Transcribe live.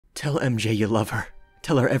Tell MJ you love her.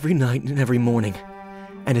 Tell her every night and every morning.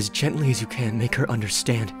 And as gently as you can, make her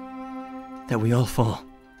understand that we all fall,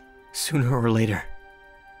 sooner or later.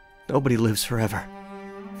 Nobody lives forever.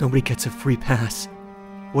 Nobody gets a free pass.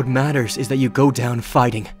 What matters is that you go down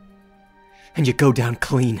fighting. And you go down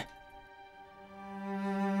clean.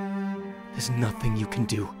 There's nothing you can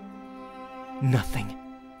do. Nothing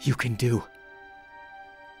you can do.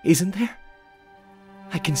 Isn't there?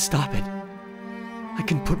 I can stop it. I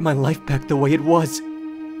can put my life back the way it was.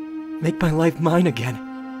 Make my life mine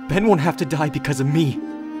again. Ben won't have to die because of me.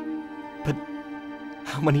 But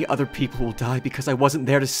how many other people will die because I wasn't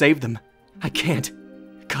there to save them? I can't.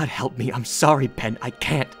 God help me. I'm sorry, Ben. I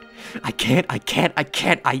can't. I can't.